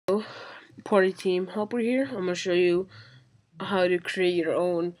Party Team Helper here. I'm gonna show you how to create your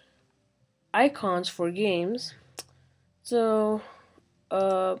own icons for games. So,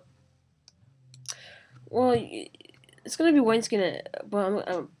 uh, well, it's gonna be wineskin,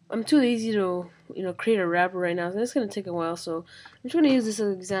 but I'm too lazy to create a wrapper right now. So it's gonna take a while. So I'm just gonna use this as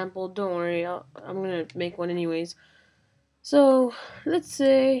an example. Don't worry, I'm gonna make one anyways. So let's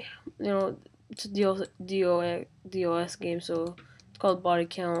say it's a DOS game. So it's called Body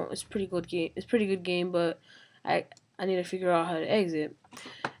Count. It's pretty good game. It's pretty good game, but I need to figure out how to exit.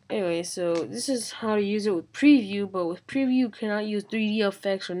 Anyway, so this is how to use it with Preview, but with Preview you cannot use 3D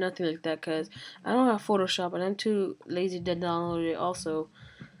effects or nothing like that because I don't have Photoshop and I'm too lazy to download it also.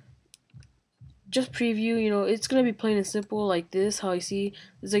 Just Preview, it's going to be plain and simple like this, how you see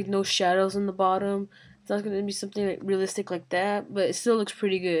there's like no shadows on the bottom. It's not going to be something like realistic like that, but it still looks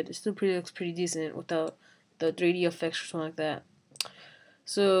pretty good. It still looks pretty decent without the 3D effects or something like that.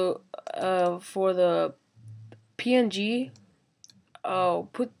 So, for the PNG, I'll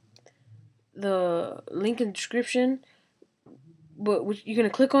put the link in the description, but you're gonna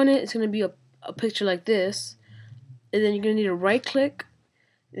click on it. It's gonna be a picture like this, and then you're gonna need to right click,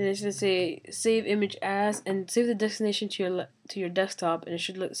 and it's gonna say save image as, and save the destination to your desktop, and it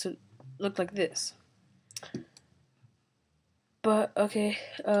should look like this. But okay,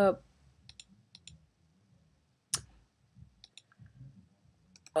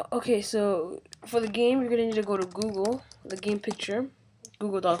 okay. So for the game, you're gonna need to go to Google, the game picture,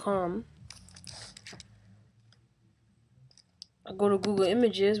 google.com. Go to Google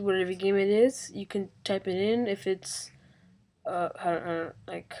Images, whatever game it is. You can type it in if it's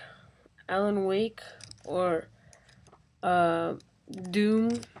like Alan Wake or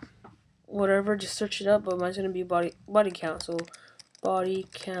Doom, whatever. Just search it up. But mine's gonna be body count. So body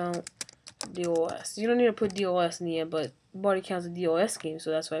count DOS. You don't need to put DOS in the end, but body count's a DOS game,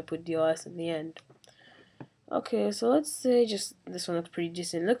 so that's why I put DOS in the end. Okay, so let's say just this one looks pretty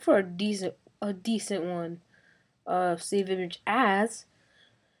decent. Look for a decent one. Save image as.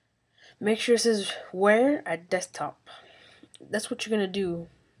 Make sure it says where at desktop. That's what you're gonna do.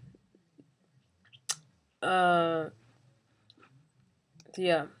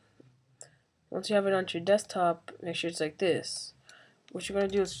 Yeah. Once you have it onto your desktop, make sure it's like this. What you're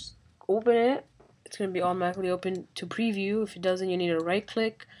gonna do is open it. It's gonna be automatically open to preview. If it doesn't, you need to right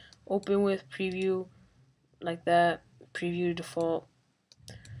click, open with preview, like that. Preview default.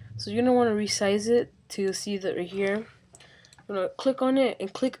 So you're gonna want to resize it to see that right here. You're gonna click on it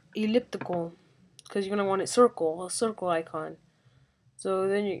and click elliptical because you're gonna want it a circle icon. So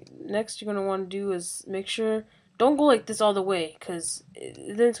then next you're gonna want to do is make sure don't go like this all the way because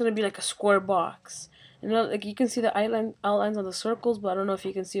then it's gonna be like a square box. And like you can see the outlines on the circles, but I don't know if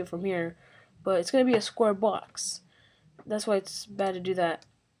you can see it from here. But it's gonna be a square box. That's why it's bad to do that.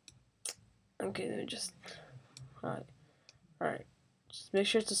 Okay, then just alright. Just make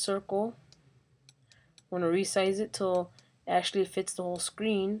sure it's a circle. Want to resize it till it actually fits the whole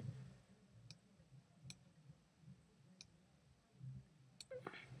screen.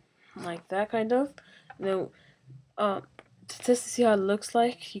 Like that kind of. And then to test to see how it looks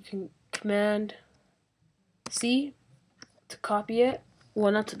like, you can Command C to copy it.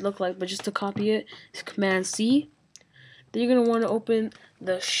 Well, not to look like, but just to copy it. It's Command C. Then you're gonna want to open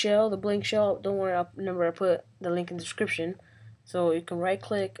the shell, the blank shell. Don't worry, remember I put the link in the description. So you can right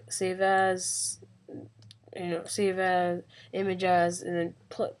click, save as, save as, image as, and then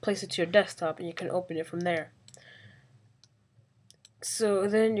place it to your desktop, and you can open it from there. So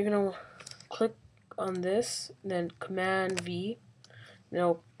then you're gonna click on this, then Command V, and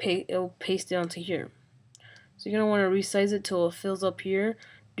it'll paste it onto here. So you're gonna want to resize it till it fills up here.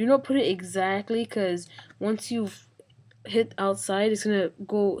 Do not put it exactly, because once you've hit outside, it's gonna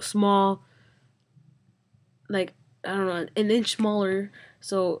go small, like I don't know, an inch smaller.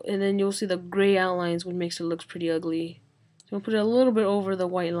 So and then you'll see the gray outlines, which makes it look pretty ugly. So I'll put it a little bit over the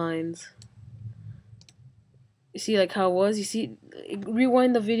white lines. You see like how it was? You see,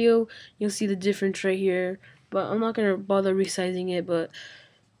 rewind the video, you'll see the difference right here. But I'm not gonna bother resizing it. But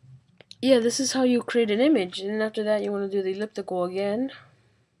yeah, this is how you create an image. And then after that, you want to do the elliptical again.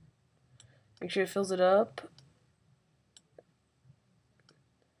 Make sure it fills it up.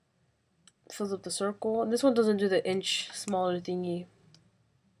 Fills up the circle. And this one doesn't do the inch smaller thingy.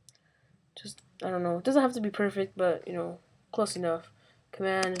 Just, I don't know. It doesn't have to be perfect, but close enough.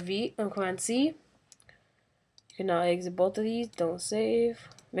 Command V and Command C. You can now exit both of these. Don't save.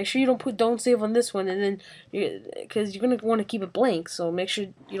 Make sure you don't put don't save on this one, and then because you're gonna want to keep it blank. So make sure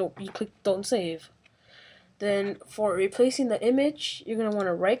you click don't save. Then for replacing the image, you're gonna want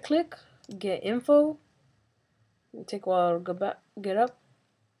to right click, get info. It'll take a while to get up.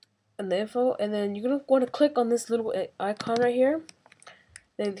 and the info, and then you're gonna want to click on this little icon right here.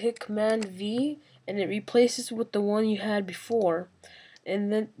 Then hit Command V, and it replaces with the one you had before.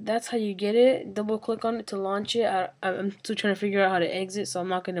 And then that's how you get it. Double click on it to launch it. I'm still trying to figure out how to exit, so I'm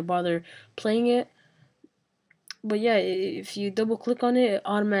not going to bother playing it. But yeah, if you double click on it, it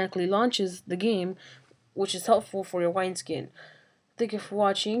automatically launches the game, which is helpful for your wineskin. Thank you for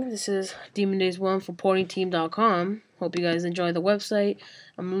watching. This is Demon Days 1 for PortingTeam.com. Hope you guys enjoy the website.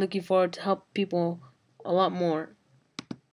 I'm looking forward to help people a lot more.